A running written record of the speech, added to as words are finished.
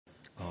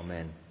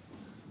Amen.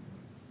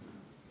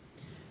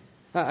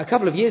 A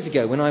couple of years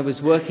ago, when I was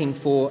working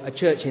for a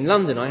church in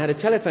London, I had a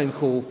telephone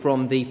call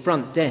from the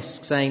front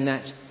desk saying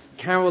that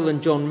Carol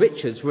and John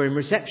Richards were in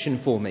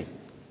reception for me.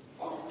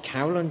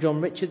 Carol and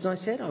John Richards, I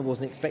said. I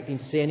wasn't expecting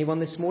to see anyone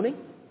this morning.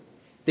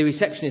 The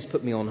receptionist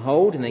put me on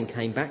hold and then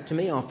came back to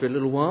me after a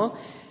little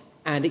while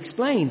and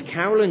explained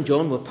Carol and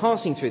John were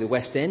passing through the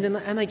West End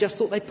and they just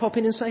thought they'd pop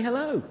in and say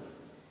hello.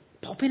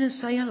 Pop in and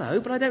say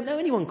hello? But I don't know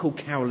anyone called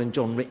Carol and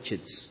John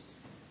Richards.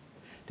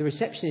 The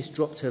receptionist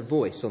dropped her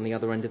voice on the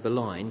other end of the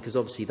line, because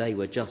obviously they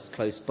were just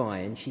close by,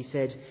 and she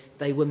said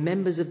they were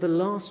members of the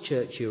last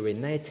church you were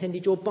in. They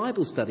attended your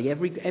Bible study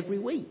every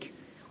week.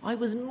 I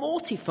was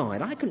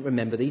mortified. I couldn't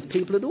remember these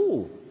people at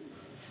all.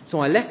 So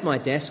I left my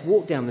desk,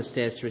 walked down the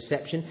stairs to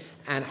reception,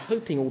 and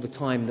hoping all the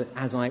time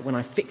that when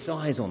I fix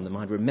eyes on them,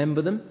 I'd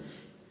remember them.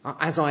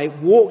 As I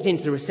walked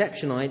into the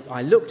reception,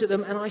 I looked at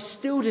them, and I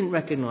still didn't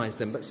recognise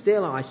them. But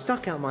still, I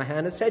stuck out my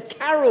hand and said,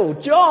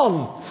 "Carol,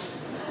 John!"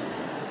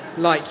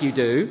 like you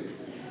do.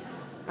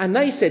 And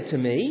they said to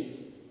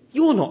me,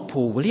 "You're not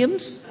Paul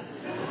Williams."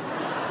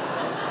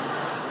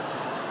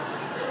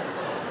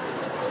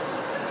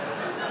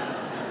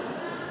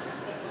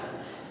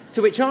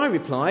 To which I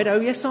replied,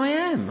 "Oh yes I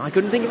am. I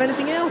couldn't think of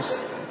anything else."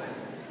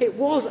 It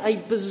was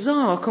a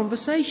bizarre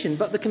conversation,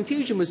 but the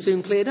confusion was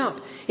soon cleared up.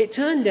 It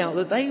turned out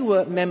that they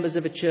were members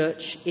of a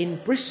church in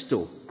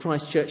Bristol,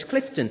 Christ Church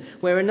Clifton,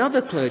 where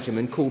another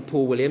clergyman called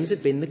Paul Williams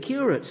had been the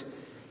curate.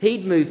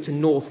 He'd moved to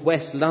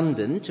northwest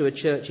London to a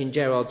church in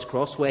Gerrard's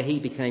Cross where he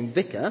became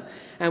vicar.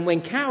 And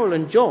when Carol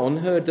and John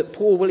heard that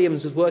Paul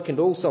Williams was working at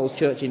All Souls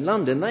Church in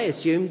London, they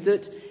assumed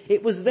that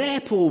it was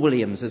their Paul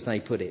Williams, as they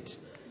put it.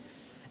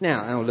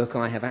 Now, look,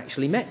 I have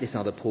actually met this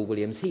other Paul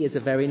Williams. He is a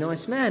very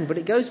nice man, but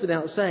it goes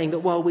without saying that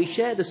while we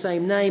share the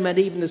same name and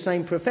even the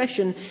same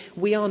profession,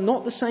 we are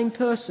not the same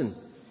person.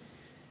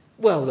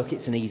 Well, look,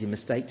 it's an easy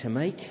mistake to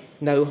make.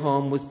 No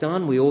harm was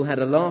done. We all had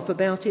a laugh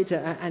about it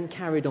and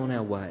carried on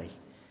our way.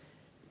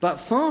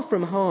 But far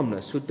from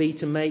harmless would be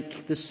to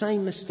make the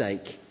same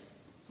mistake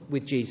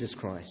with Jesus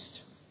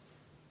Christ.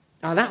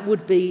 Now, that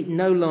would be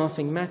no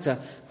laughing matter,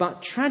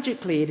 but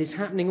tragically it is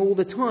happening all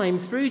the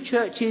time through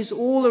churches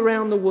all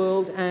around the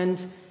world and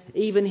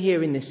even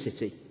here in this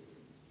city.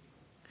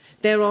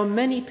 There are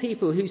many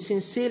people who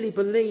sincerely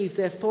believe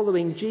they're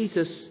following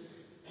Jesus,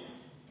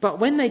 but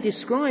when they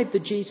describe the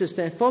Jesus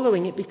they're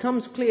following, it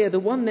becomes clear the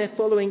one they're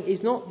following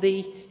is not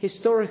the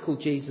historical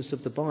Jesus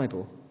of the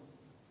Bible.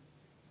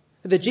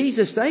 The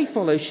Jesus they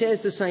follow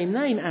shares the same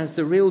name as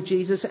the real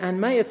Jesus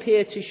and may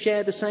appear to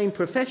share the same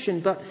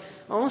profession, but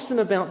ask them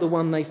about the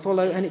one they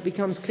follow and it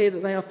becomes clear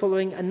that they are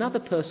following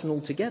another person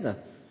altogether.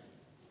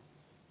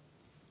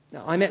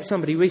 Now, I met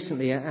somebody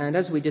recently and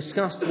as we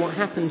discussed what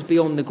happened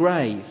beyond the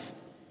grave,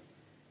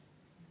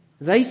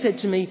 they said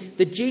to me,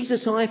 "The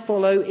Jesus I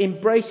follow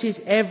embraces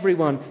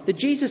everyone. The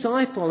Jesus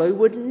I follow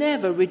would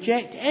never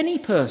reject any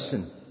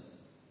person."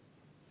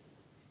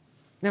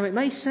 Now, it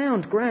may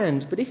sound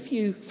grand, but if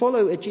you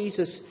follow a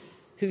Jesus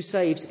who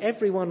saves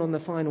everyone on the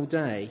final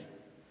day,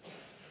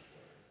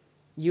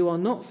 you are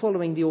not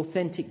following the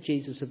authentic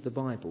Jesus of the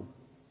Bible.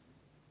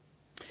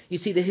 You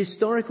see, the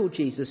historical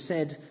Jesus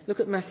said, look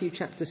at Matthew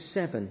chapter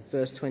 7,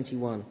 verse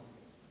 21.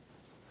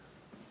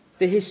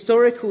 The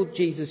historical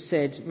Jesus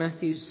said,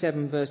 Matthew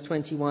 7, verse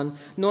 21,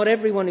 "Not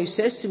everyone who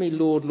says to me,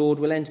 'Lord, Lord,'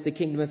 will enter the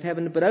kingdom of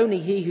heaven, but only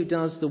he who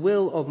does the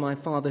will of my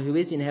Father who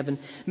is in heaven.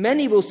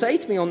 Many will say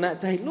to me on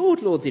that day,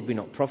 'Lord, Lord, did we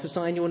not prophesy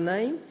in your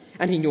name?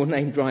 And in your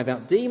name drive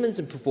out demons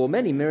and perform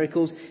many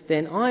miracles?'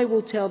 Then I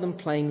will tell them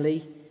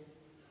plainly,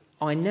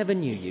 'I never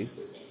knew you.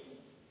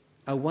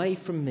 Away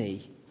from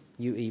me,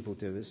 you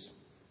evildoers.'"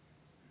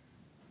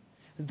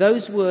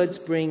 Those words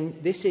bring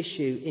this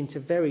issue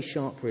into very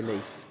sharp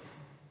relief.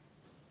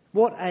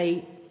 What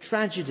a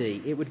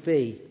tragedy it would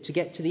be to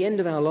get to the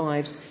end of our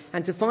lives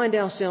and to find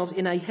ourselves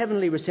in a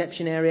heavenly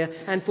reception area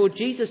and for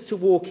Jesus to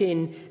walk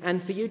in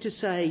and for you to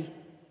say,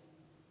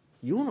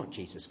 "You're not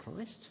Jesus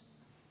Christ."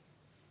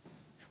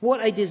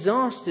 What a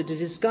disaster to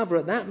discover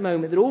at that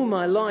moment that all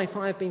my life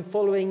I have been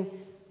following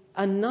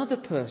another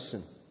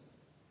person.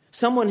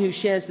 Someone who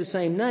shares the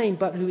same name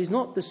but who is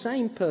not the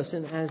same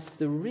person as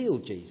the real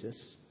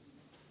Jesus.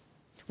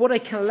 What a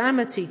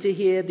calamity to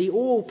hear the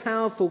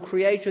all-powerful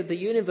creator of the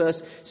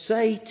universe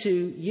say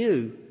to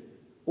you,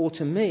 or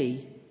to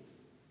me,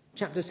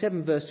 chapter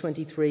 7, verse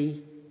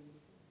 23,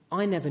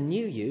 "I never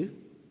knew you.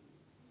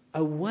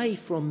 Away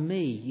from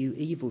me, you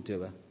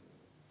evildoer."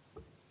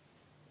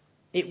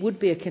 It would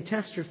be a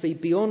catastrophe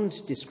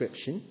beyond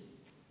description,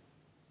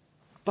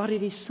 but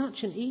it is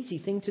such an easy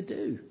thing to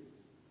do.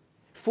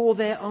 For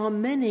there are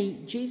many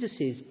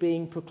Jesuses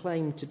being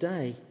proclaimed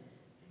today.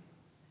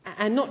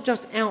 And not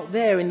just out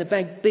there in the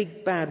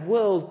big bad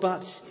world,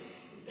 but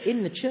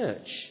in the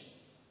church.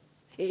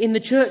 In the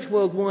church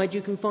worldwide,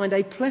 you can find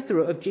a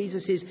plethora of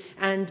Jesuses,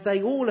 and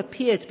they all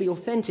appear to be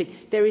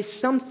authentic. There is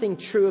something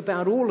true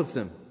about all of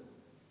them.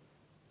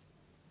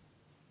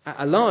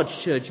 A large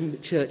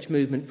church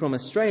movement from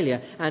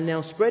Australia and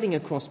now spreading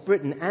across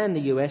Britain and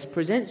the US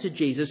presents a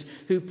Jesus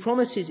who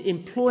promises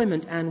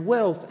employment and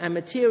wealth and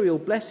material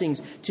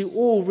blessings to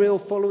all real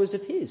followers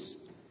of his.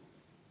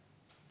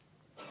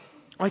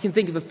 I can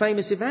think of a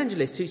famous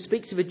evangelist who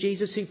speaks of a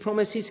Jesus who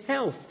promises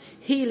health,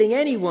 healing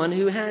anyone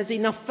who has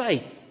enough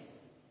faith.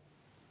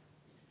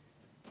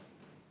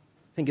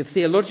 Think of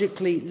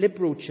theologically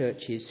liberal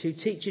churches who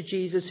teach a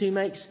Jesus who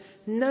makes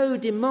no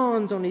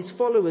demands on his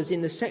followers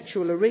in the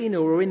sexual arena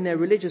or in their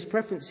religious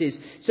preferences.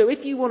 So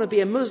if you want to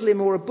be a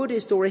Muslim or a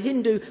Buddhist or a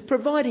Hindu,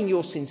 providing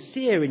you're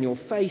sincere in your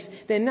faith,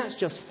 then that's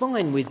just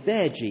fine with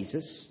their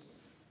Jesus.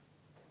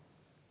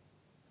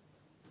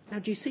 Now,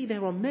 do you see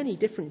there are many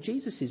different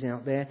Jesuses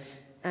out there,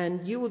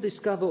 and you will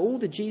discover all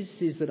the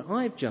Jesuses that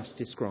I've just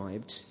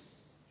described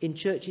in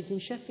churches in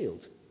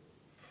Sheffield.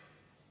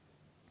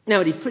 Now,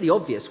 it is pretty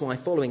obvious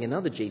why following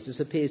another Jesus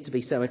appears to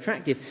be so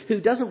attractive. Who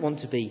doesn't want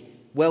to be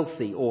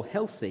wealthy or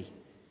healthy?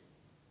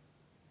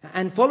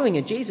 And following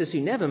a Jesus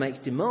who never makes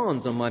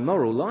demands on my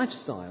moral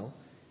lifestyle,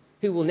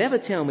 who will never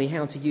tell me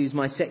how to use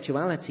my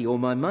sexuality or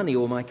my money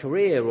or my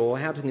career or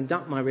how to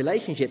conduct my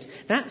relationships,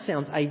 that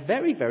sounds a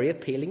very, very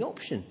appealing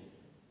option.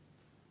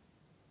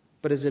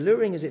 But as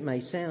alluring as it may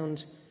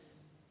sound,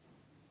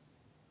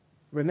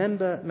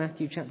 remember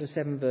Matthew chapter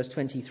 7 verse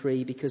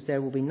 23, because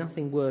there will be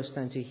nothing worse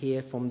than to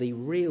hear from the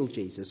real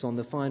Jesus on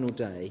the final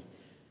day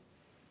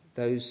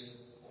those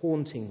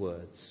haunting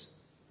words,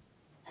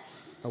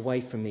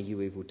 "Away from me,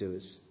 you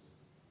evildoers."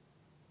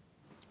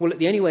 Well,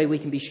 the only way we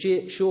can be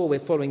sure we're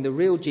following the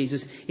real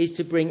Jesus is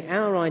to bring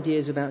our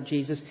ideas about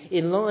Jesus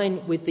in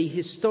line with the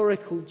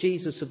historical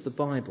Jesus of the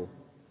Bible.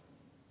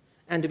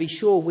 And to be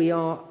sure we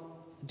are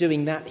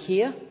doing that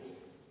here.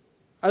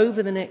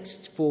 Over the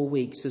next 4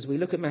 weeks, as we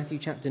look at Matthew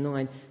chapter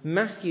 9,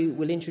 Matthew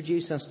will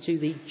introduce us to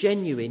the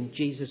genuine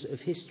Jesus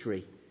of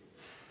history,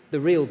 the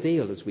real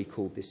deal, as we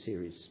call this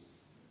series.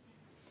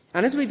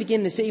 And as we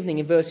begin this evening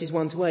in verses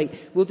 1 to 8,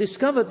 we'll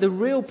discover the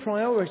real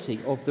priority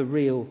of the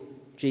real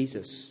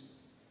Jesus.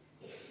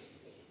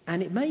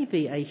 And it may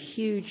be a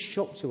huge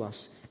shock to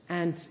us,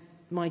 and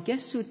my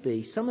guess would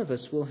be some of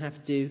us will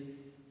have to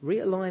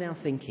realign our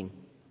thinking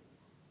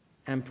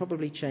and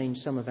probably change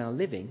some of our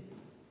living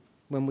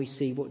when we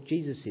see what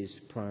Jesus'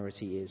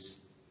 priority is.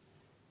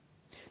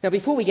 Now,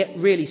 before we get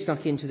really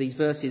stuck into these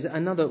verses,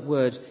 another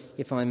word,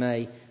 if I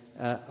may,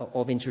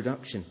 of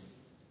introduction.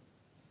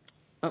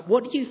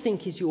 What do you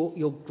think is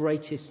your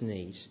greatest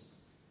need?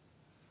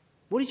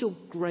 What is your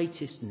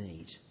greatest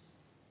need?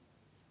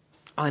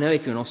 I know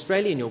if you're an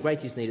Australian, your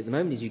greatest need at the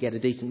moment is you get a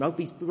decent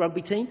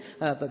rugby team,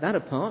 but that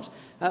apart,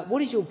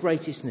 what is your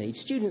greatest need?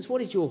 Students,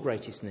 what is your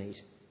greatest need?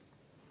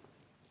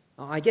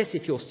 I guess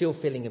if you're still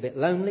feeling a bit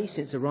lonely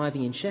since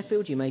arriving in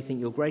Sheffield, you may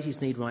think your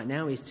greatest need right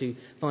now is to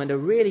find a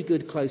really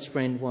good close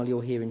friend while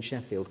you're here in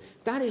Sheffield.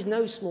 That is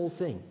no small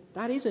thing.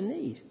 That is a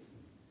need.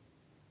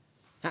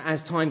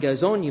 As time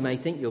goes on, you may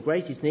think your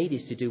greatest need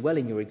is to do well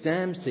in your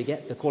exams, to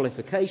get the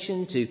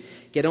qualification, to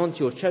get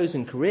onto your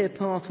chosen career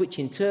path, which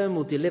in turn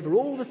will deliver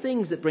all the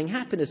things that bring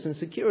happiness and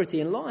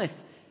security in life.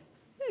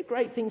 They're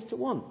great things to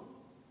want.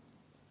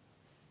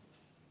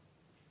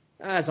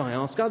 As I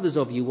ask others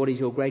of you, what is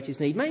your greatest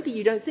need? Maybe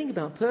you don't think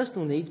about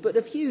personal needs, but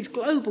of huge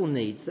global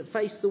needs that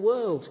face the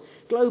world.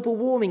 Global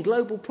warming,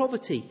 global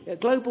poverty,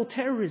 global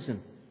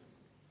terrorism.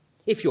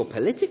 If you're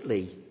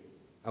politically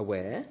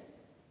aware,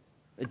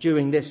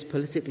 during this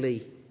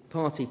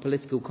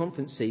political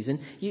conference season,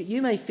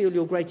 you may feel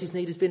your greatest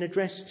need has been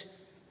addressed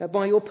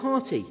by your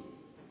party.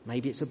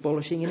 Maybe it's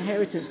abolishing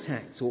inheritance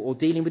tax or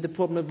dealing with the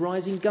problem of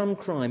rising gun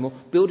crime or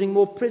building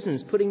more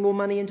prisons, putting more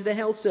money into the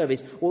health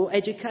service or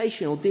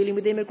education or dealing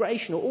with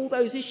immigration or all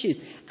those issues.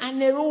 And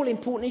they're all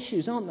important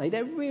issues, aren't they?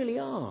 They really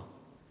are.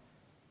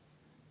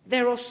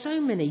 There are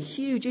so many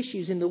huge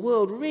issues in the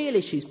world, real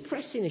issues,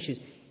 pressing issues,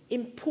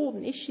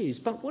 important issues.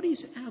 But what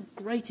is our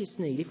greatest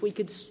need if we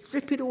could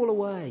strip it all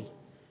away?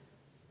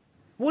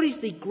 What is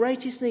the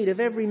greatest need of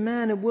every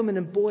man and woman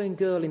and boy and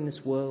girl in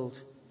this world?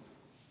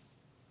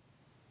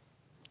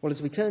 Well, as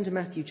we turn to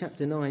Matthew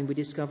chapter 9, we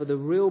discover the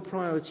real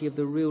priority of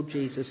the real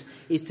Jesus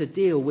is to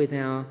deal with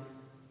our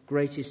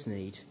greatest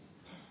need.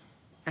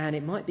 And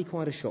it might be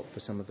quite a shock for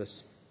some of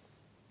us.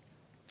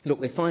 Look,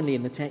 we're finally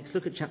in the text.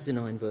 Look at chapter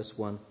 9, verse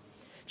 1.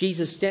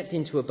 Jesus stepped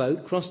into a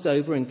boat, crossed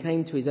over and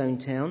came to his own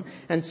town,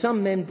 and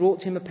some men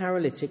brought him a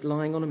paralytic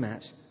lying on a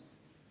mat.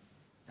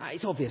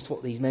 It's obvious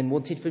what these men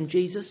wanted from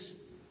Jesus.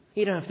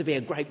 You don't have to be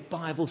a great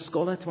Bible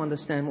scholar to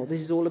understand what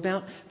this is all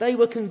about. They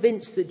were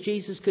convinced that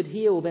Jesus could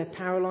heal their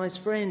paralysed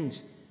friend.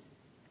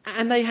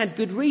 And they had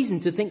good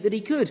reason to think that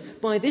he could.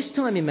 By this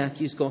time in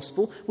Matthew's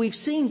Gospel, we've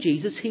seen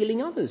Jesus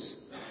healing others.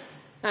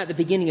 At the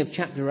beginning of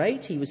chapter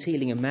 8, he was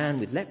healing a man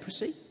with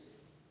leprosy.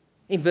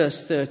 In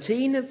verse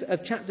 13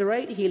 of chapter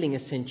 8, healing a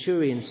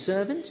centurion's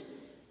servant.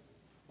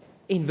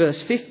 In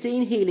verse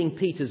 15, healing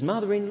Peter's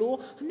mother-in-law.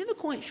 I'm never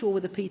quite sure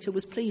whether Peter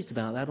was pleased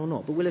about that or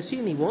not, but we'll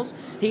assume he was.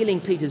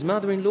 Healing Peter's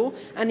mother-in-law.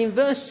 And in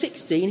verse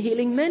 16,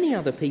 healing many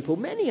other people,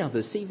 many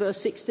others. See verse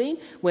 16?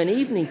 When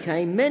evening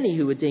came, many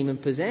who were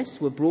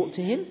demon-possessed were brought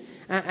to him,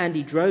 and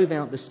he drove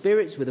out the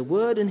spirits with a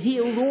word and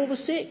healed all the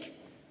sick.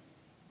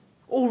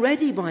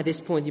 Already by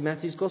this point in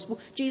Matthew's Gospel,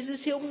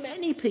 Jesus healed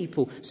many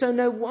people. So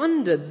no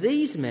wonder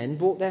these men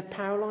brought their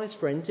paralysed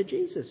friend to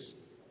Jesus.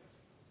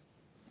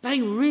 They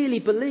really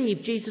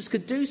believed Jesus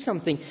could do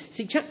something.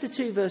 See, chapter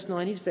 2, verse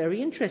 9 is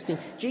very interesting.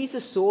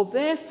 Jesus saw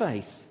their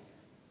faith.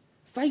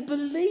 They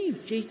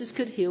believed Jesus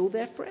could heal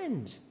their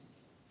friend.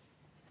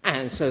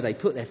 And so they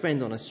put their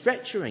friend on a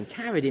stretcher and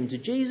carried him to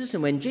Jesus.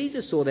 And when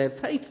Jesus saw their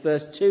faith,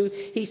 verse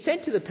 2, he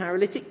said to the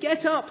paralytic,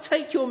 "Get up,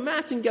 take your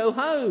mat and go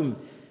home."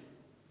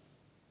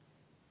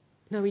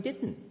 No, he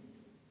didn't.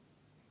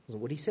 That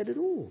wasn't what he said at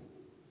all.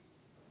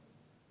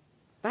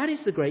 That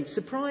is the great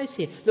surprise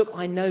here. Look,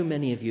 I know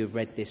many of you have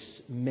read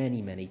this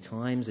many, many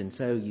times, and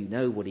so you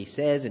know what he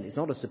says, and it's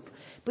not a surprise.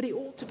 But it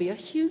ought to be a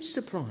huge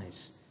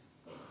surprise.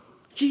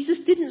 Jesus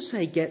didn't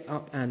say, "Get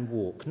up and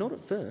walk," not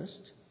at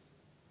first.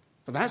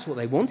 But that's what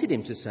they wanted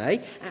him to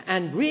say.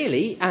 And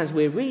really, as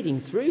we're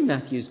reading through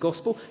Matthew's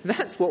Gospel,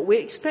 that's what we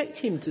expect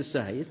him to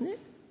say, isn't it?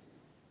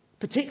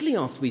 Particularly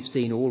after we've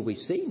seen all we've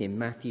seen in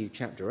Matthew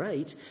chapter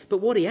 8.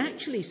 But what he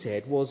actually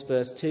said was,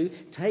 verse 2,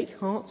 "Take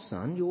heart,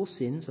 son, your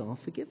sins are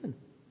forgiven."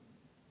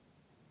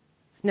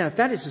 Now, if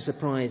that is a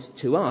surprise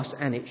to us,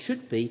 and it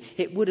should be,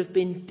 it would have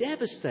been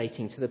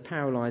devastating to the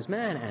paralysed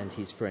man and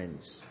his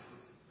friends.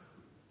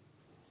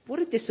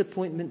 What a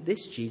disappointment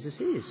this Jesus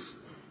is.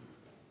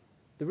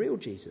 The real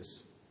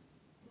Jesus.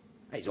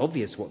 It's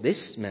obvious what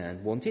this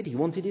man wanted. He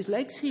wanted his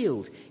legs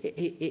healed.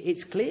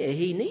 It's clear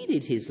he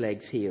needed his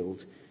legs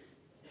healed.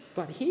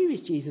 But here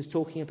is Jesus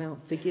talking about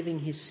forgiving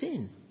his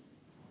sin.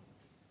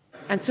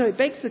 And so it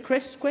begs the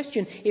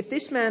question, if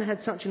this man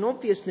had such an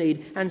obvious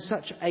need and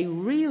such a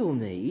real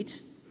need,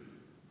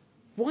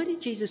 why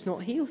did Jesus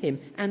not heal him?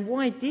 And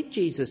why did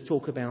Jesus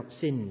talk about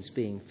sins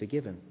being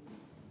forgiven?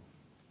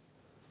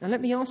 Now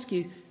let me ask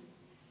you,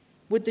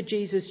 would the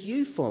Jesus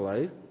you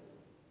follow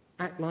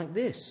act like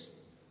this,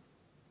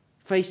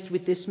 faced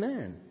with this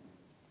man?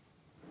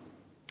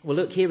 Well,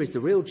 look, here is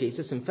the real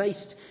Jesus, and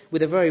faced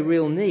with a very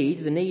real need,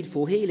 the need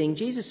for healing,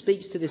 Jesus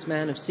speaks to this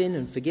man of sin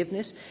and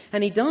forgiveness,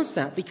 and he does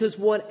that because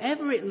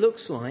whatever it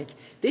looks like,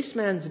 this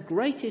man's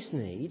greatest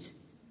need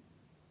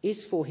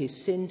is for his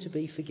sin to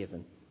be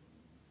forgiven.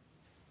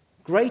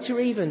 Greater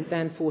even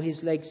than for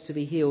his legs to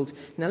be healed.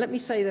 Now, let me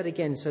say that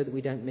again so that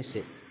we don't miss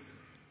it.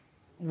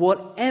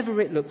 Whatever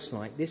it looks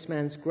like, this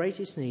man's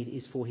greatest need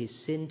is for his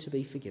sin to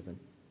be forgiven.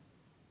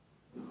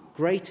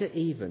 Greater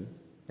even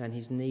than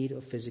his need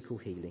of physical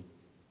healing.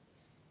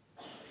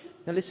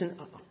 Now listen,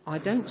 I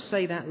don't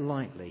say that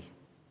lightly.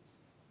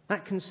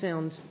 That can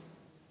sound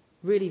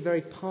really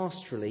very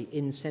pastorally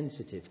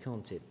insensitive,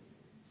 can't it?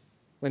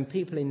 When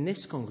people in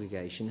this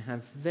congregation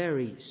have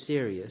very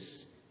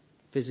serious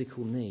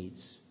physical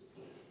needs.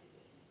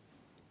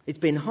 It's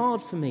been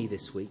hard for me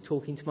this week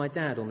talking to my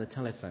dad on the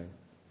telephone.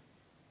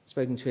 I've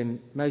spoken to him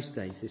most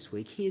days this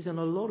week. He is in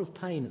a lot of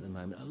pain at the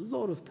moment, a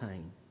lot of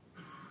pain.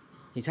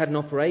 He's had an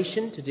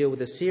operation to deal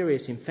with a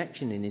serious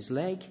infection in his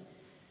leg,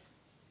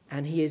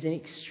 and he is in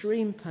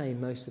extreme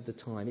pain most of the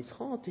time. It's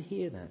hard to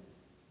hear that.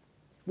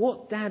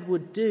 What Dad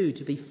would do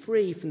to be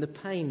free from the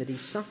pain that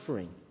he's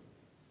suffering.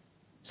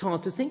 It's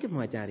hard to think of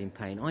my dad in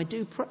pain. I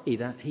do pray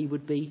that he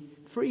would be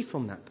free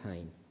from that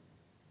pain.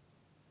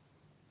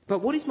 But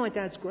what is my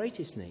dad's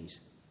greatest need?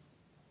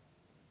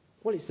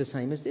 Well, it's the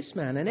same as this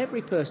man and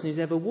every person who's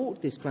ever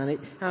walked this planet.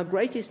 Our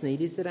greatest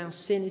need is that our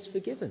sin is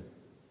forgiven.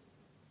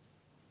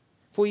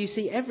 For you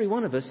see, every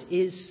one of us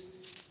is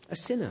a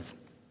sinner.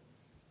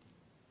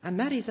 And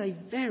that is a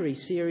very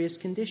serious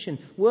condition.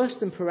 Worse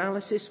than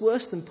paralysis,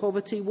 worse than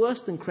poverty,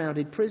 worse than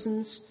crowded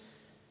prisons.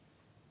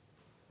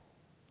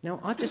 Now,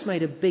 I've just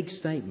made a big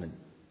statement.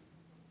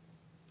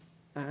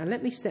 And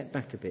let me step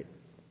back a bit.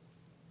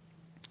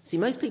 See,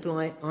 most people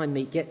I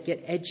meet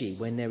get edgy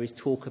when there is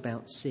talk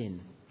about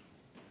sin.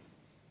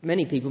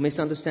 Many people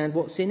misunderstand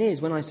what sin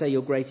is. When I say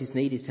your greatest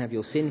need is to have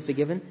your sin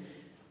forgiven,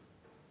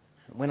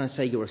 when I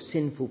say you're a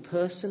sinful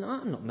person,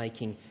 I'm not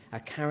making a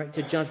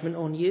character judgment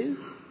on you.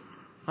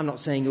 I'm not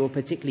saying you're a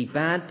particularly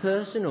bad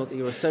person or that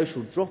you're a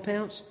social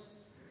dropout.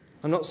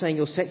 I'm not saying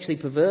you're sexually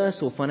perverse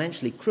or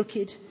financially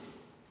crooked.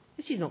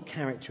 This is not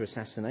character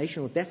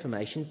assassination or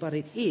defamation, but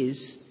it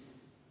is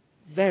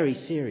very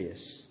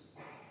serious.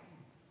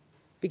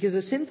 Because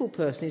a sinful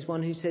person is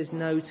one who says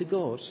no to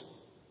God.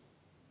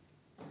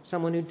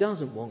 Someone who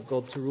doesn't want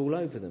God to rule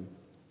over them.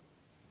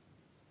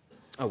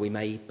 Oh, we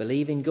may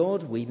believe in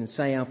God, we even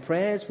say our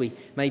prayers, we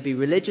may be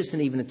religious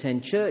and even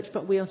attend church,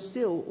 but we are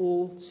still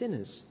all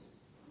sinners.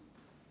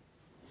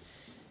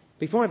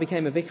 Before I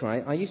became a vicar,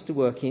 I used to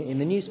work in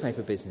the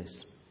newspaper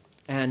business.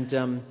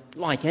 And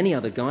like any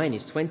other guy in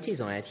his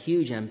 20s, I had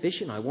huge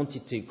ambition. I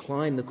wanted to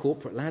climb the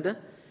corporate ladder.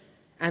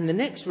 And the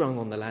next rung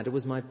on the ladder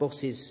was my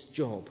boss's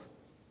job.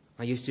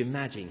 I used to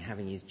imagine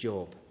having his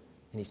job.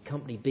 In his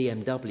company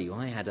BMW,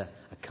 I had a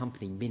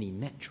company Mini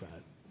Metro.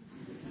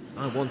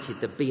 I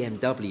wanted the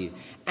BMW.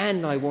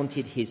 And I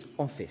wanted his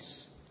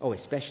office. Oh,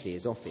 especially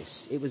his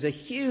office. It was a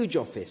huge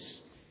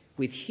office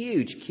with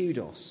huge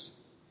kudos.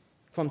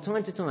 From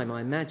time to time, I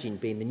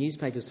imagined being the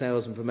newspaper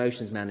sales and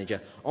promotions manager,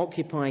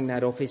 occupying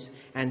that office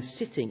and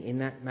sitting in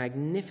that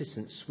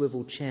magnificent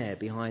swivel chair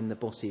behind the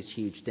boss's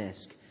huge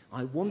desk.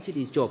 I wanted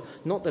his job.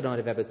 Not that I'd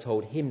have ever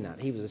told him that.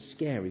 He was a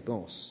scary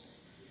boss.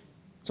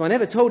 So I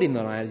never told him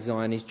that I had his eye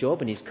on his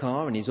job and his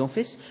car and his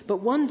office.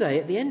 But one day,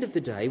 at the end of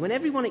the day, when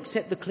everyone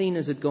except the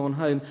cleaners had gone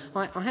home,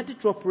 I had to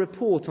drop a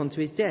report onto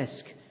his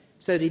desk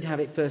so that he'd have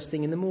it first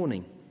thing in the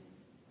morning.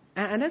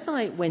 And as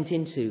I went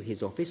into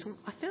his office,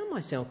 I found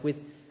myself with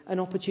an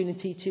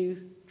opportunity to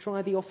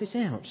try the office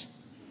out,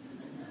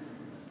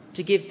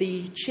 to give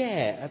the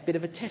chair a bit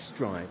of a test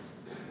drive.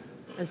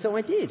 And so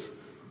I did.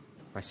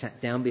 I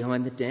sat down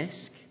behind the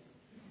desk,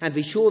 and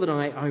to be sure that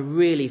I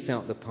really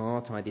felt the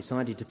part, I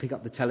decided to pick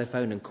up the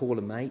telephone and call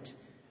a mate.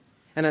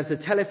 And as the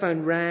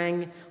telephone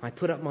rang, I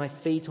put up my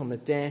feet on the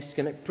desk,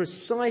 and at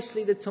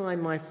precisely the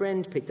time my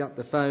friend picked up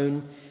the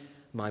phone,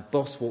 my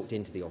boss walked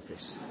into the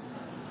office.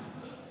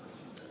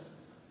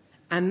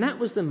 And that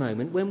was the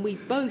moment when we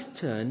both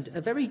turned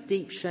a very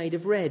deep shade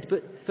of red,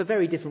 but for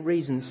very different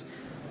reasons.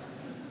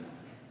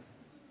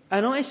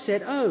 And I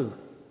said, "Oh,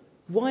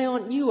 why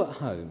aren't you at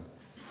home?"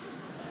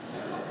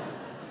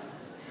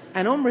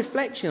 And on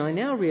reflection, I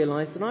now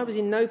realise that I was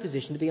in no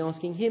position to be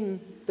asking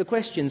him the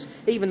questions,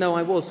 even though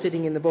I was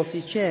sitting in the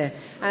boss's chair.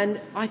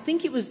 And I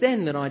think it was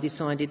then that I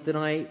decided that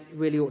I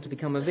really ought to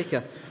become a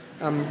vicar.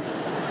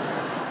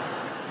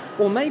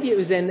 Or maybe it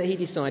was then that he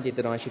decided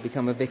that I should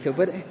become a vicar.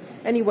 But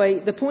anyway,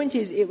 the point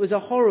is, it was a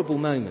horrible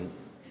moment.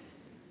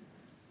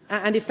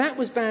 And if that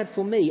was bad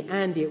for me,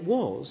 and it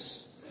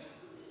was,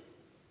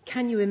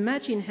 can you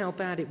imagine how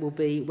bad it will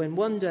be when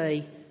one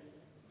day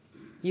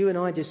you and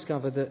I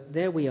discover that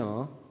there we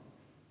are,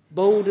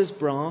 bold as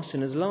brass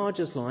and as large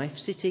as life,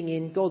 sitting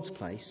in God's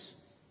place,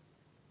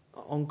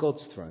 on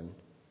God's throne.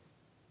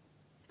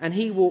 And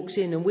he walks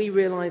in and we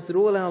realise that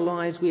all our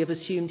lives we have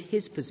assumed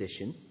his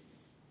position.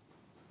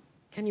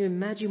 Can you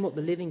imagine what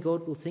the living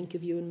God will think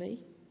of you and me?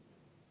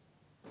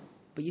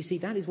 But you see,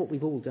 that is what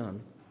we've all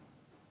done.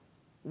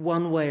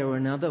 One way or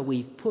another,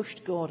 we've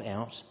pushed God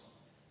out,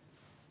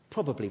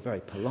 probably very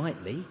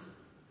politely,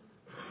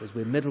 because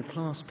we're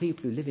middle-class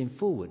people who live in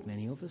Forward,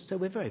 many of us, so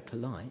we're very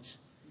polite.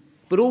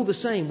 But all the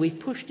same,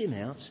 we've pushed him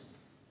out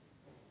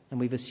and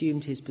we've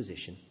assumed his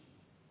position.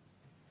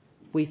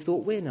 We've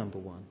thought we're number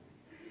one,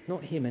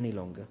 not him any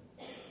longer.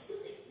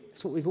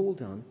 That's what we've all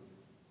done.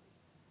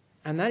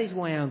 And that is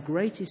why our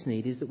greatest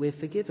need is that we're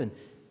forgiven.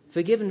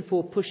 Forgiven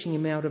for pushing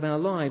him out of our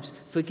lives.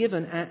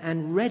 Forgiven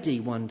and ready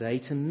one day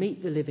to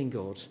meet the living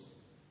God.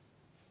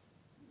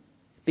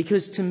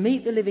 Because to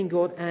meet the living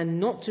God and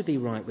not to be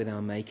right with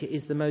our Maker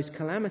is the most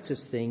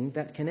calamitous thing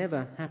that can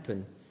ever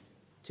happen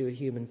to a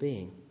human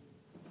being.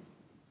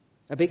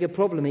 A bigger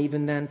problem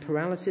even than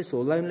paralysis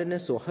or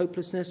loneliness or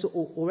hopelessness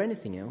or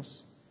anything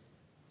else.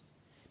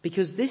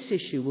 Because this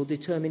issue will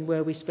determine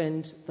where we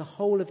spend the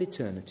whole of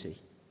eternity.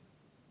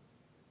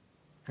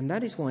 And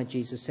that is why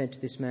Jesus said to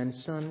this man,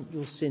 "Son,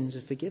 your sins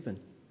are forgiven."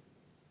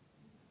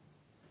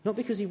 Not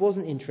because he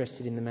wasn't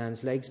interested in the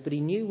man's legs, but he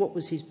knew what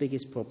was his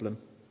biggest problem.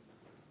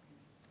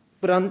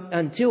 But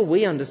until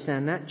we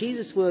understand that,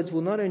 Jesus' words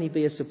will not only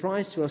be a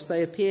surprise to us,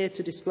 they appear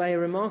to display a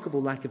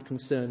remarkable lack of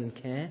concern and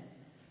care.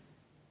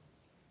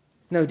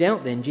 No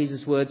doubt then,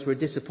 Jesus' words were a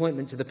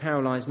disappointment to the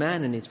paralysed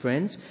man and his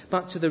friends,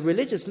 but to the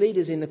religious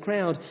leaders in the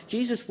crowd,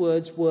 Jesus'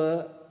 words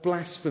were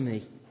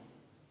blasphemy.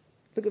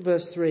 Look at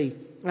verse 3.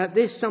 At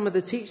this, some of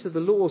the teachers of the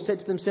law said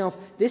to themselves,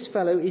 "This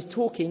fellow is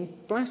talking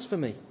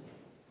blasphemy."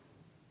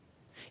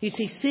 You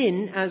see,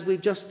 sin, as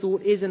we've just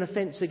thought, is an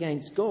offence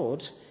against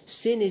God.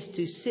 Sin is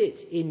to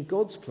sit in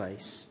God's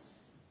place.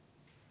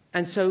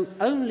 And so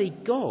only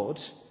God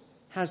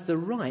has the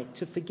right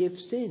to forgive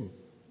sin.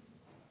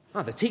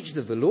 The teachers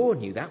of the law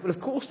knew that. Well, of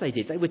course they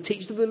did. They were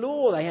teachers of the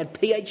law. They had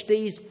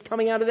PhDs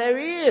coming out of their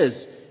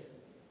ears.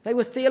 They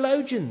were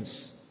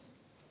theologians.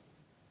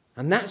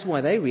 And that's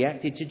why they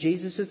reacted to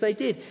Jesus as they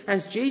did.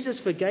 As Jesus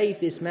forgave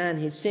this man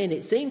his sin,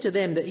 it seemed to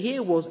them that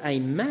here was a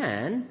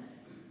man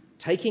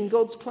taking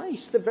God's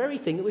place, the very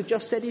thing that we've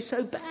just said is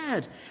so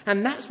bad.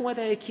 And that's why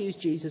they accused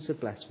Jesus of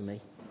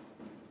blasphemy.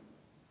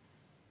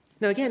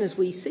 Now again, as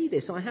we see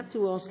this, I have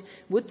to ask,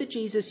 would the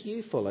Jesus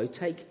you follow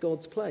take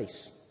God's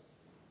place?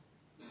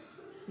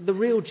 The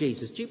real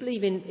Jesus. Do you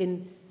believe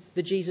in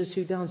the Jesus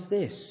who does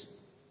this?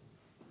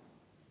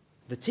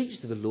 The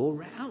teachers of the law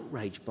were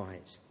outraged by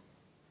it.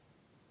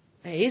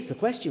 Here's the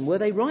question, were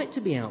they right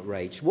to be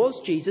outraged? Was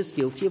Jesus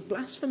guilty of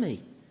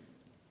blasphemy?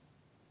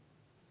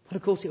 But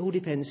of course it all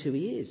depends who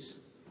he is.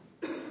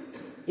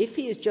 If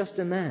he is just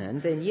a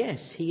man, then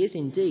yes, he is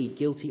indeed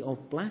guilty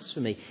of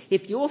blasphemy.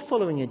 If you're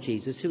following a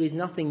Jesus who is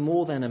nothing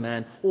more than a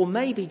man, or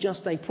maybe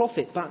just a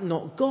prophet but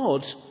not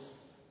God,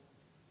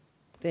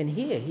 then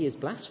here he is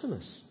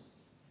blasphemous.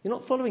 You're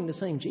not following the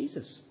same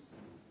Jesus.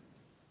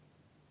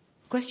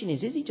 The question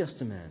is he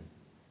just a man?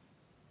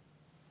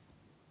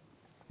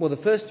 Well, the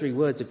first three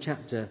words of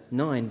chapter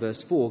 9,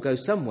 verse 4, go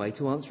some way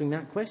to answering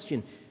that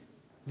question.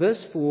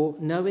 Verse 4,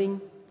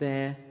 knowing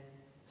their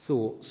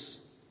thoughts.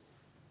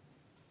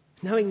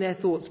 Knowing their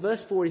thoughts.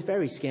 Verse 4 is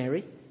very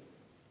scary.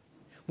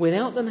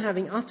 Without them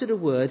having uttered a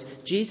word,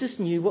 Jesus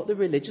knew what the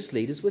religious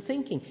leaders were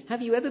thinking. Have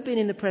you ever been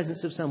in the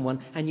presence of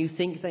someone and you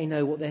think they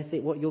know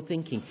what you're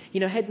thinking? You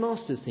know,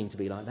 headmasters seem to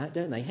be like that,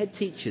 don't they? Head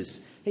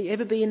teachers. You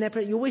ever be in their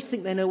presence? You always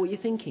think they know what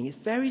you're thinking. It's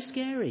very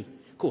scary.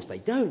 Of course they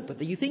don't,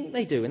 but you think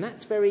they do, and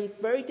that's very,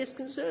 very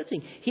disconcerting.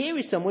 Here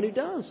is someone who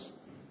does.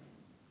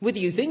 Whether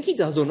you think he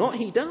does or not,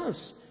 he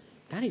does.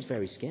 That is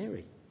very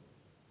scary.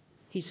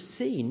 He's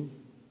seen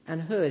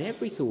and heard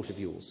every thought of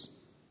yours.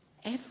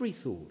 Every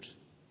thought.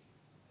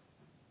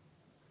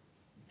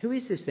 Who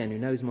is this then who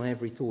knows my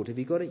every thought? Have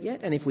you got it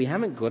yet? And if we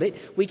haven't got it,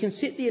 we can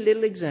sit the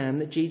little exam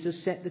that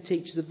Jesus set the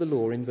teachers of the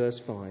law in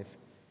verse 5.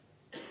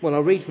 Well,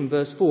 I'll read from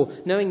verse 4.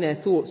 Knowing their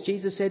thoughts,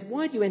 Jesus said,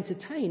 "Why do you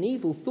entertain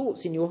evil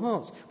thoughts in your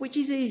hearts? Which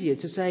is easier,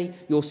 to say,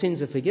 your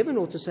sins are forgiven,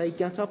 or to say,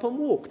 get up and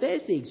walk?"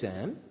 There's the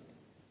exam.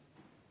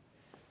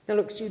 Now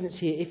look, students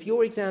here, if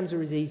your exams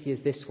are as easy as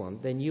this one,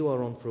 then you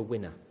are on for a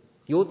winner.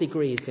 Your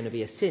degree is going to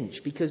be a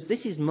cinch, because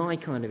this is my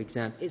kind of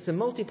exam. It's a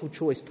multiple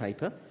choice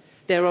paper.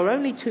 There are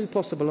only 2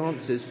 possible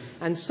answers,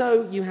 and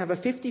so you have a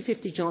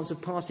 50-50 chance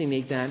of passing the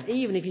exam,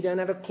 even if you don't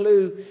have a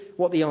clue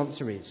what the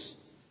answer is.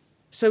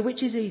 So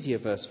which is easier,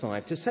 verse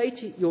 5? To say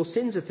to your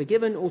sins are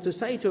forgiven, or to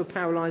say to a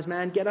paralysed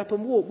man, get up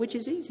and walk? Which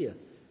is easier?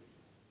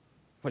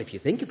 Well, if you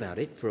think about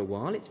it for a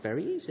while, it's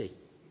very easy.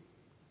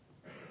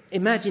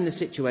 Imagine the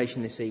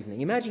situation this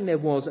evening. Imagine there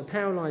was a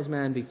paralysed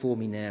man before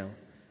me now.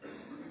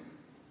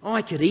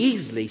 I could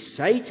easily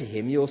say to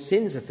him, your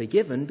sins are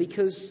forgiven,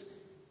 because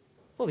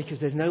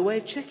there's no way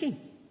of checking.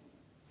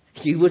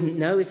 You wouldn't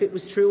know if it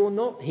was true or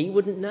not. He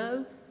wouldn't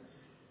know.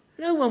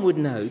 No one would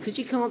know, because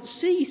you can't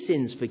see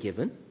sins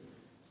forgiven.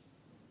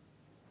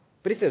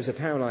 But if there was a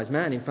paralysed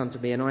man in front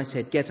of me and I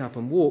said, get up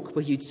and walk,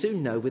 well, you'd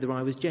soon know whether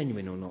I was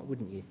genuine or not,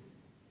 wouldn't you?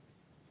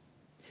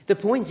 The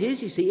point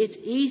is, you see, it's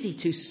easy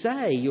to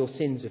say your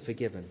sins are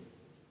forgiven.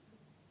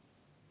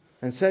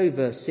 And so,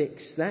 verse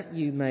 6, that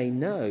you may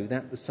know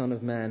that the Son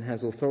of Man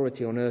has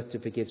authority on earth to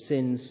forgive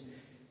sins.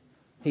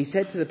 He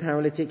said to the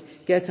paralytic,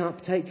 get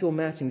up, take your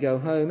mat and go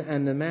home.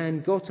 And the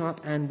man got up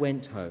and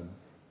went home.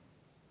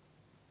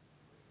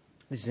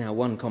 This is how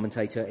one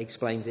commentator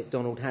explains it.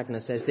 Donald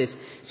Hagner says this: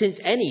 since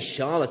any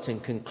charlatan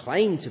can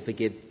claim to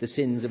forgive the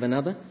sins of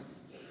another,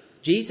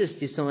 Jesus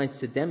decides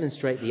to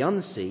demonstrate the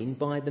unseen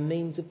by the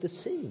means of the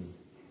seen.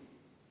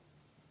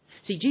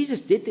 See,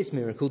 Jesus did this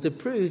miracle to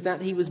prove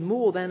that he was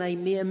more than a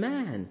mere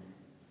man,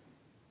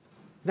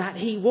 that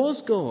he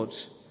was God,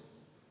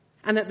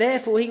 and that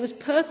therefore he was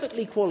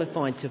perfectly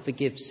qualified to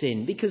forgive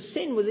sin, because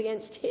sin was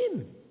against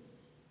him.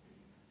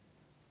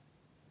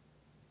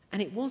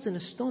 And it was an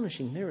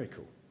astonishing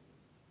miracle.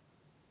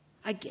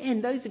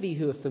 Again, those of you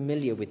who are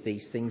familiar with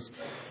these things,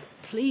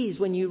 please,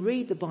 when you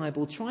read the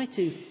Bible, try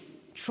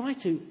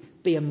to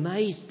be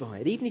amazed by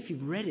it. Even if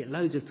you've read it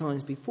loads of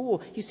times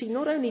before, you see,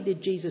 not only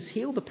did Jesus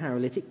heal the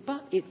paralytic,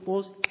 but it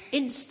was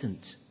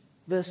instant.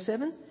 Verse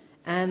 7,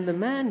 and the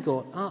man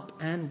got up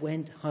and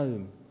went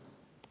home.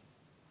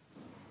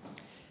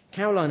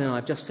 Caroline and I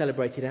have just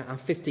celebrated our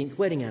 15th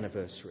wedding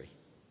anniversary.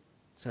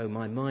 So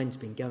my mind's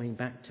been going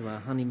back to our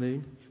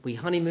honeymoon. We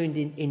honeymooned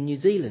in New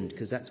Zealand,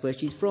 because that's where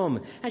she's from.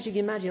 As you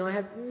can imagine, I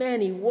have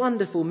many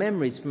wonderful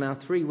memories from our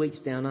 3 weeks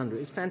down under.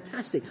 It's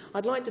fantastic.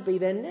 I'd like to be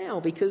there now,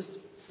 because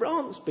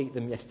France beat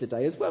them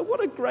yesterday as well.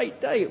 What a great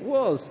day it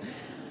was.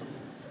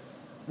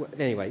 Well,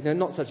 anyway, no,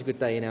 not such a good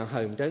day in our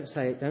home.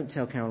 Don't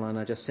tell Caroline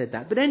I just said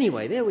that. But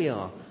anyway, there we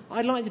are.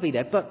 I'd like to be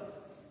there. But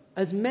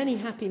as many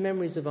happy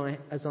memories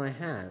as I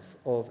have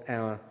of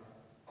our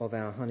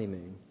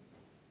honeymoon,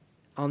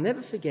 I'll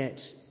never forget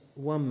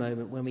one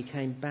moment when we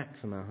came back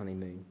from our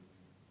honeymoon,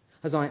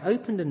 as I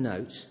opened a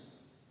note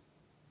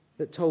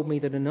that told me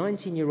that a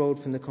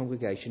 19-year-old from the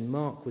congregation,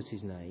 Mark was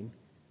his name,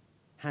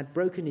 had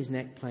broken his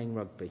neck playing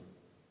rugby.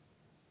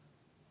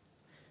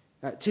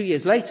 2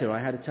 years later, I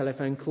had a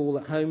telephone call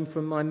at home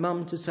from my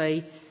mum to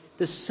say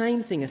the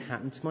same thing had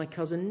happened to my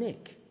cousin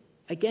Nick,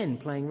 again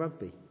playing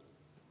rugby.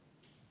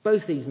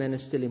 Both these men are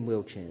still in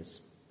wheelchairs.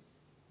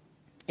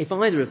 If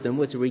either of them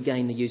were to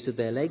regain the use of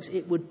their legs,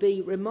 it would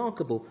be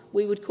remarkable.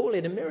 We would call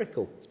it a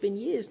miracle. It's been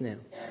years now.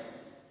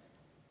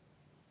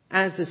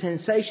 As the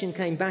sensation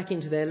came back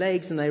into their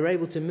legs and they were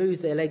able to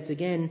move their legs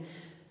again,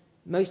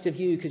 most of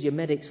you, because you're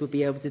medics, would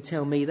be able to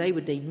tell me they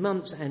would need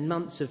months and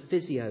months of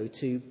physio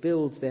to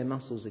build their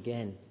muscles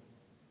again.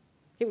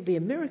 It would be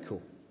a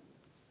miracle.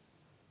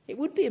 It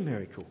would be a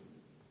miracle.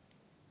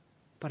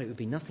 But it would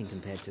be nothing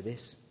compared to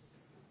this.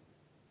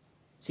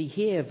 See,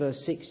 here,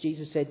 verse 6,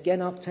 Jesus said, get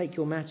up, take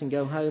your mat and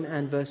go home.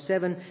 And verse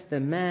 7,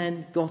 the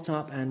man got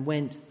up and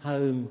went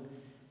home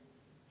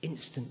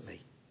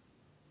instantly.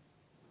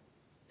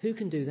 Who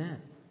can do that?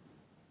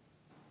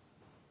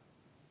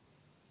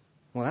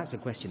 Well, that's a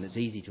question that's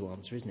easy to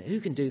answer, isn't it? Who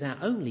can do that?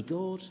 Only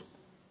God.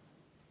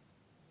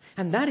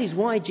 And that is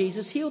why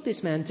Jesus healed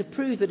this man, to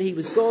prove that he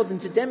was God and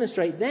to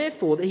demonstrate,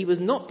 therefore, that he was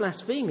not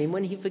blaspheming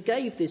when he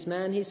forgave this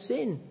man his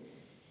sin.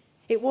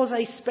 It was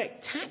a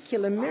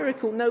spectacular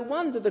miracle. No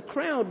wonder the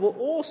crowd were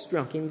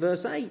awestruck in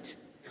verse 8.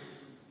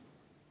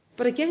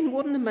 But again,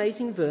 what an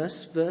amazing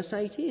verse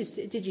 8 is.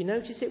 Did you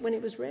notice it when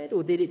it was read,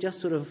 or did it just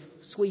sort of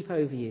sweep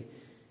over you?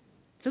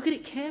 Look at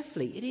it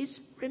carefully. It is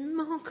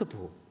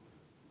remarkable.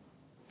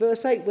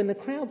 Verse 8, when the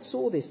crowd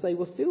saw this, they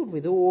were filled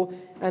with awe,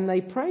 and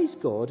they praised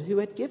God who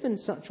had given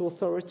such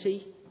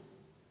authority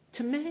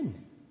to men.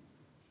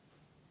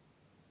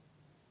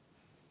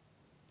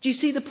 Do you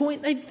see the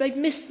point? They've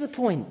missed the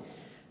point.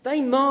 They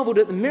marvelled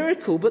at the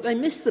miracle, but they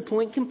missed the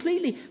point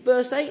completely.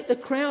 Verse 8, the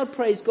crowd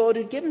praised God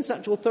who had given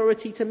such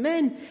authority to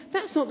men.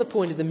 That's not the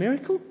point of the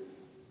miracle.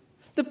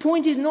 The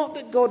point is not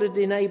that God had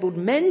enabled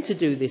men to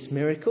do this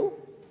miracle.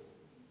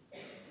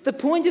 The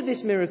point of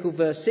this miracle,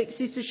 verse 6,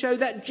 is to show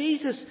that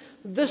Jesus,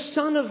 the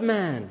Son of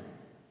Man,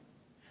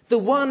 the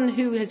one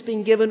who has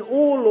been given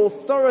all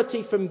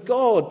authority from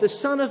God, the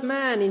Son of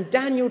Man in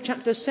Daniel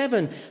chapter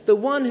 7, the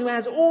one who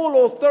has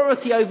all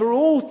authority over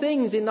all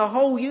things in the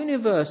whole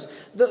universe,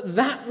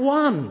 that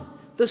one,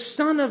 the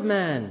Son of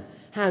Man,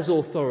 has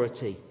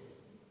authority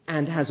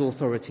and has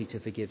authority to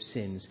forgive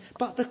sins.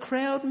 But the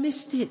crowd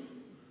missed it.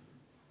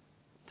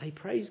 They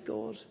praised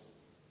God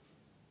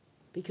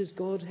because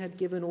God had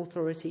given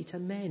authority to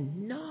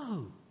men.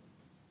 No.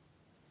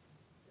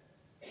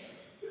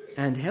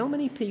 And how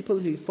many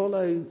people who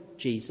follow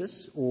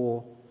Jesus,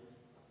 or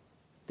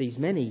these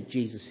many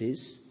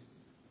Jesuses,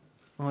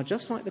 are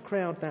just like the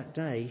crowd that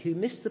day who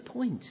missed the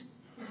point.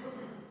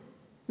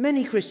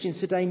 Many Christians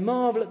today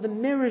marvel at the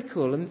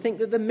miracle and think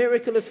that the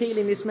miracle of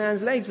healing this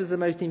man's legs was the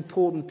most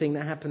important thing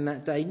that happened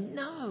that day.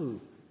 No.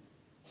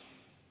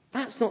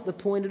 That's not the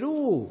point at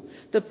all.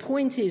 The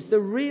point is, the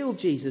real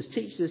Jesus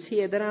teaches us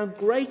here that our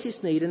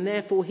greatest need, and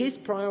therefore his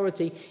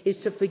priority, is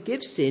to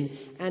forgive sin,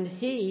 and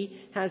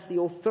he has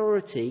the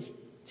authority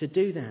to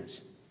do that.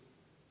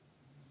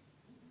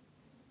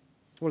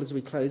 Well, as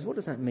we close, what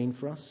does that mean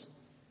for us?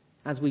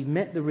 As we've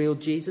met the real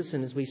Jesus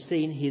and as we've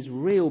seen his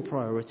real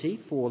priority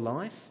for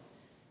life,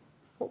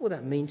 what will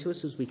that mean to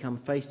us as we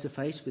come face to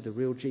face with the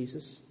real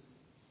Jesus?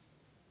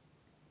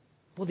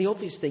 Well, the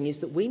obvious thing is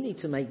that we need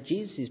to make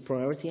Jesus'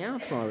 priority our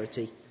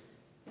priority.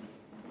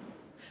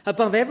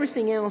 Above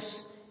everything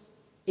else,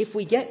 if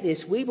we get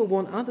this, we will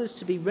want others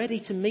to be ready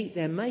to meet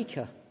their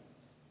Maker,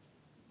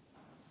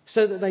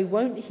 so that they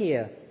won't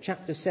hear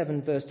chapter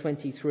 7, verse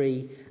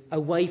 23,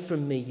 "Away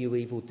from me, you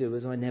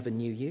evildoers, I never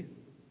knew you."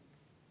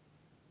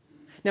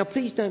 Now,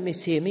 please don't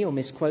mishear me or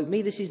misquote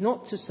me. This is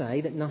not to say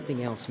that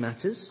nothing else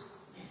matters.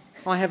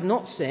 I have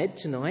not said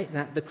tonight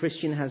that the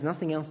Christian has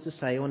nothing else to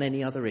say on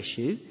any other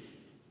issue.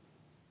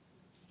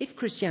 If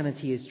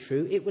Christianity is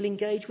true, it will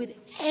engage with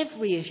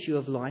every issue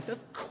of life. Of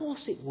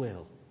course it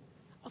will.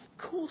 Of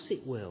course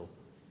it will.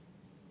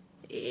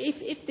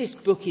 If this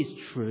book is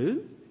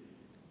true,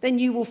 then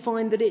you will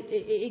find that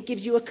it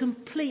gives you a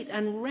complete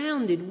and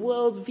rounded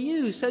world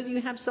view, so that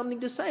you have something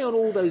to say on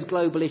all those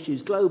global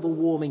issues, global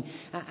warming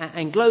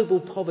and global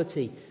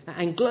poverty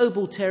and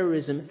global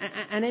terrorism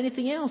and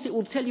anything else. It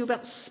will tell you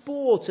about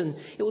sport, and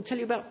it will tell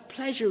you about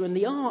pleasure and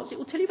the arts. It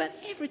will tell you about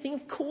everything.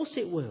 Of course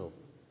it will.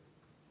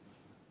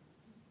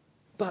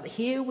 But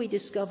here we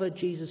discover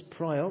Jesus'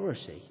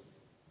 priority.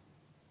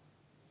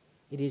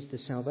 It is the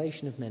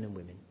salvation of men and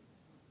women.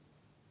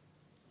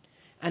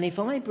 And if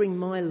I bring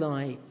my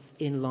life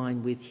in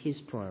line with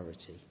his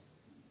priority,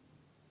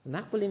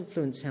 that will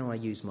influence how I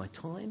use my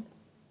time,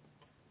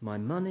 my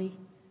money,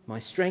 my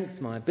strength,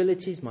 my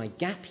abilities, my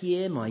gap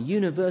year, my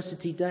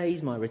university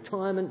days, my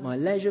retirement, my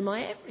leisure,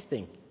 my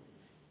everything.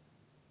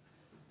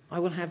 I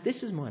will have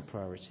this as my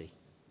priority.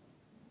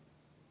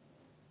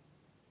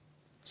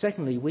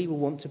 Secondly, we will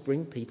want to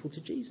bring people to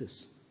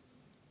Jesus.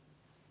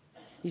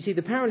 You see,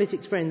 the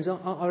paralytic's friends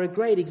are a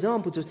great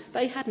example to us.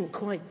 They hadn't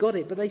quite got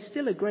it, but they're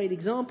still a great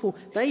example.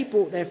 They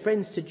brought their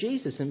friends to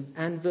Jesus,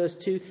 and verse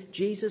 2,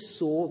 Jesus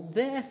saw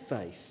their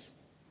faith.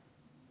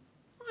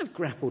 I've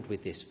grappled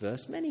with this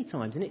verse many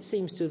times, and it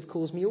seems to have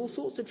caused me all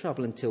sorts of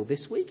trouble until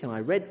this week, and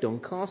I read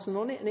Don Carson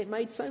on it, and it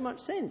made so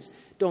much sense.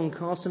 Don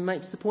Carson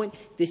makes the point,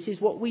 this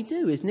is what we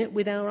do, isn't it,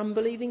 with our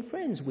unbelieving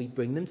friends? We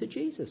bring them to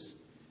Jesus.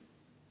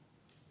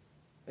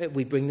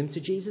 We bring them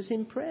to Jesus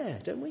in prayer,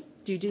 don't we?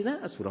 Do you do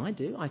that? That's what I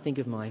do. I think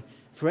of my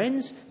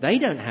friends. They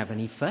don't have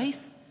any faith.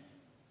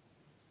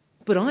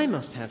 But I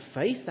must have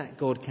faith that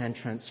God can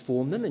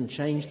transform them and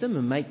change them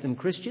and make them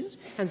Christians.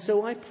 And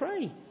so I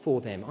pray for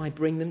them. I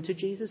bring them to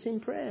Jesus in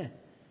prayer.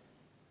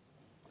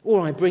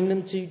 Or I bring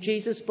them to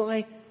Jesus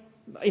by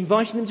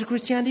inviting them to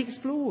Christianity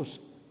Explores.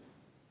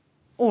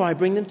 Or I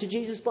bring them to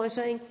Jesus by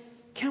saying,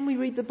 can we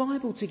read the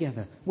Bible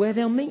together, where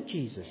they'll meet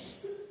Jesus?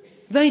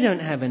 They don't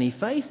have any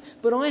faith,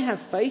 but I have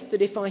faith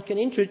that if I can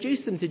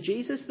introduce them to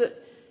Jesus, that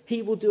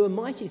he will do a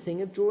mighty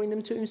thing of drawing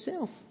them to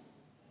himself.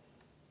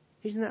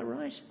 Isn't that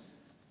right?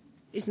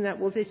 Isn't that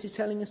what this is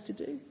telling us to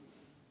do?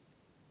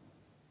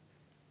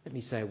 Let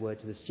me say a word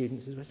to the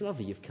students as well. It's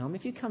lovely you've come.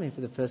 If you come in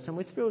for the first time,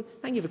 we're thrilled.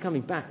 Thank you for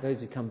coming back,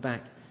 those who come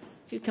back.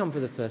 If you've come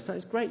for the first time,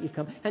 it's great you've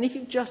come. And if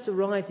you've just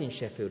arrived in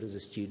Sheffield as a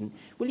student,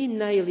 will you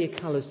nail your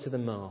colours to the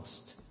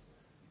mast?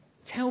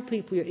 Tell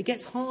people, it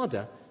gets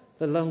harder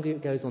the longer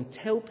it goes on.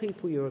 Tell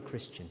people you're a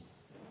Christian.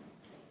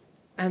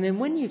 And then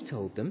when you've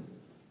told them,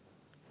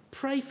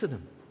 pray for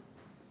them.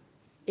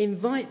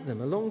 Invite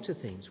them along to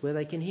things where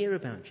they can hear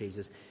about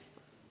Jesus.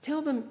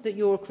 Tell them that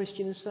you're a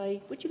Christian and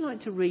say, would you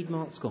like to read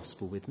Mark's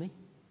Gospel with me?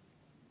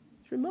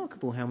 It's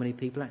remarkable how many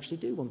people actually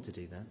do want to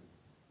do that.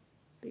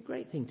 It'd be a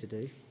great thing to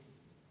do.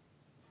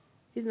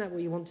 Isn't that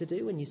what you want to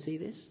do when you see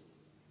this?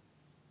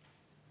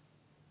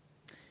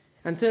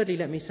 And thirdly,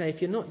 let me say,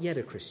 if you're not yet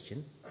a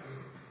Christian,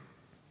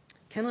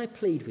 can I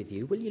plead with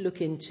you, will you look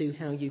into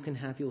how you can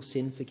have your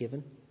sin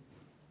forgiven?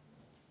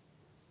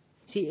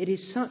 See, it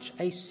is such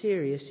a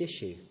serious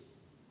issue.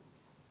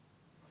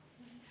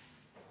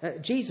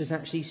 Jesus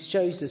actually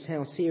shows us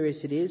how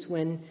serious it is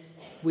when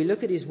we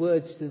look at his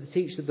words to the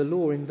teacher of the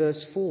law in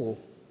verse 4.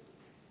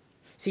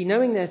 See,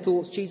 knowing their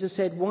thoughts, Jesus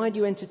said, why do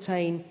you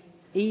entertain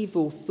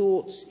evil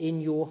thoughts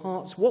in your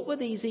hearts? What were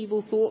these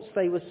evil thoughts?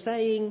 They were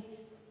saying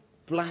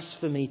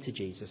blasphemy to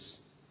Jesus.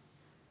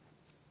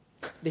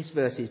 This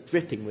verse is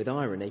dripping with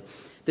irony.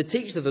 The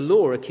teachers of the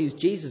law accused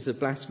Jesus of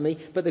blasphemy,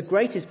 but the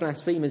greatest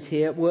blasphemers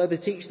here were the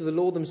teachers of the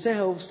law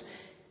themselves,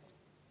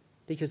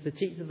 because the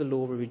teachers of the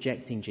law were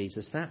rejecting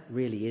Jesus. That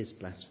really is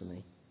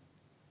blasphemy.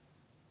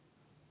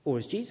 Or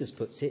as Jesus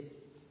puts it,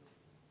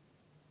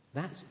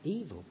 that's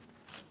evil.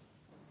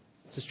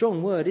 It's a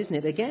strong word, isn't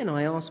it? Again,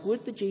 I ask,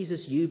 would the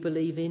Jesus you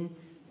believe in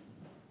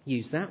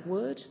use that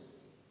word?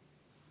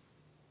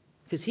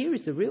 Because here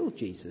is the real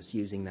Jesus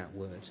using that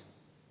word.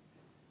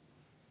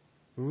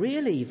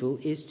 Real evil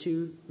is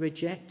to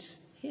reject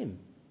him.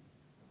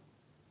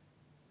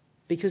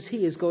 Because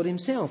he is God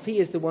himself. He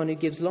is the one who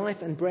gives life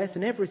and breath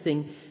and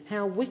everything.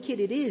 How wicked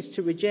it is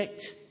to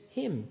reject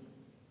him.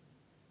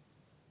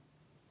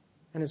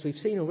 And as we've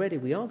seen already,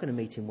 we are going to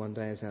meet him one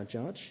day as our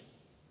judge.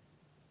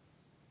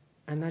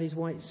 And that is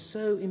why it's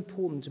so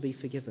important to be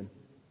forgiven.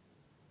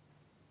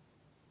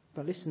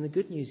 But listen, the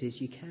good news is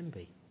you can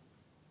be.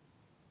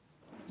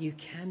 You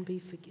can be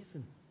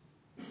forgiven.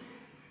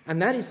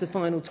 And that is the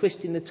final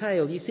twist in the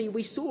tale. You see,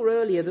 we saw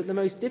earlier that the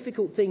most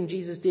difficult thing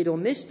Jesus did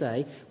on this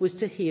day was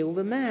to heal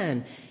the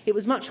man. It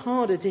was much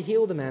harder to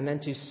heal the man than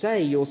to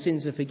say your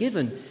sins are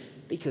forgiven,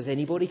 because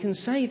anybody can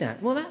say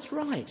that. Well, that's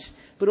right.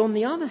 But on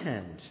the other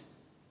hand,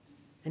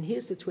 and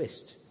here's the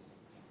twist,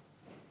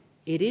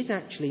 it is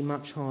actually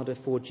much harder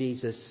for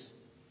Jesus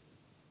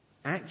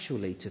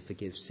actually to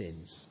forgive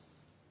sins.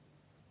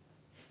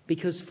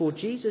 Because for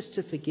Jesus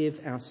to forgive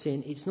our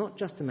sin, it's not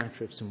just a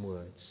matter of some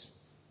words.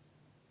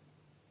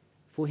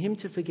 For him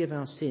to forgive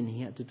our sin,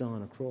 he had to die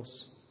on a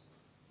cross.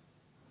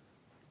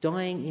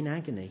 Dying in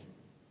agony.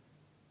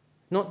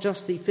 Not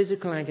just the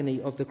physical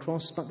agony of the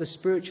cross, but the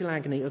spiritual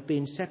agony of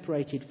being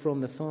separated from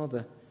the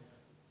Father.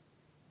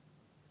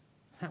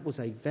 That was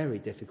a very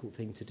difficult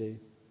thing to do.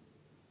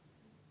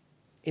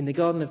 In the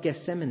Garden of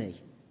Gethsemane,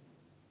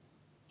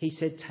 he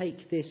said,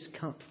 take this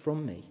cup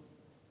from me.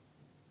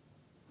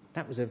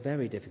 That was a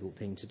very difficult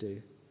thing to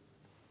do.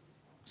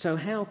 So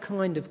how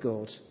kind of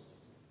God.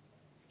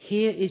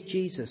 Here is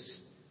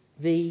Jesus,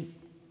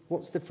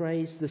 what's the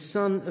phrase? The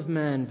Son of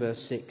Man,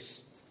 verse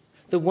 6.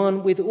 The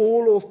one with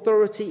all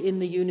authority in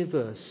the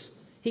universe.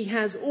 He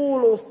has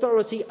all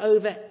authority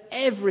over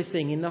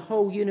everything in the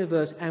whole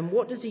universe. And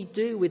what does he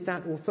do with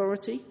that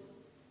authority?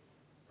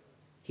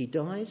 He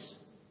dies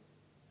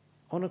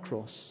on a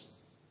cross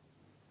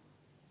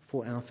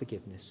for our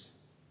forgiveness.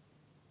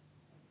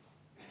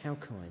 How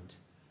kind.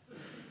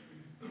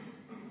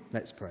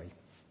 Let's pray.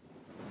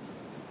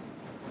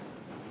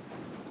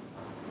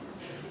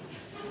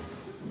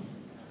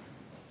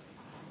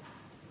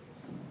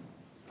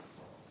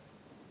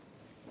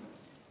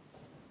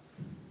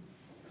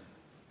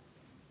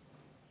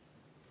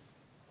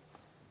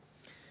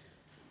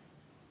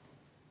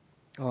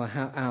 Oh,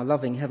 our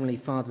loving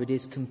Heavenly Father, it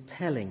is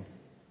compelling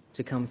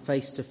to come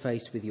face to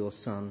face with your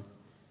Son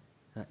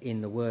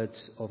in the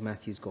words of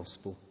Matthew's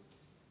Gospel.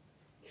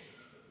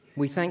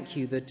 We thank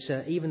you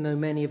that even though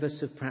many of us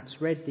have perhaps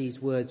read these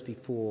words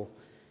before,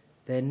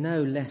 they're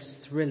no less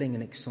thrilling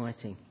and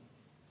exciting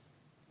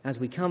as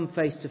we come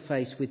face to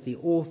face with the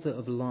author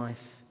of life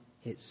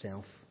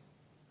itself.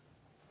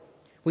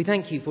 We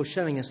thank you for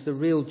showing us the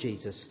real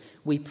Jesus.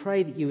 We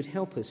pray that you would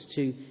help us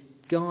to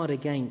guard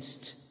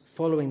against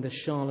following the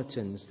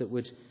charlatans that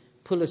would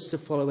pull us to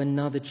follow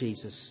another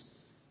Jesus.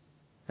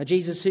 A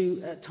Jesus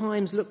who at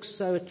times looks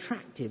so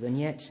attractive and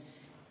yet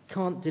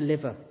can't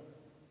deliver.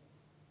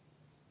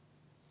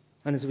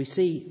 And as we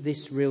see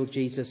this real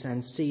Jesus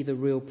and see the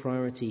real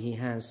priority he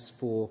has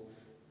for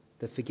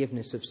the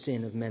forgiveness of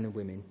sin of men and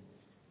women,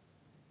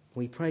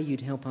 we pray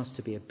you'd help us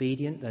to be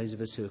obedient, those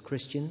of us who are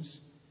Christians,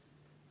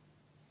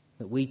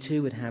 that we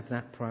too would have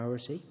that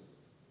priority.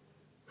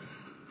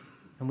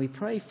 And we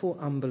pray for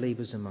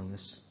unbelievers among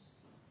us.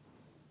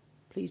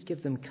 Please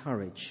give them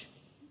courage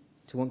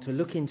to want to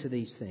look into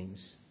these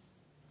things.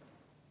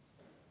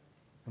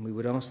 And we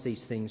would ask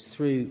these things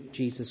through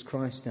Jesus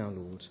Christ our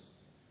Lord.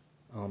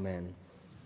 Amen.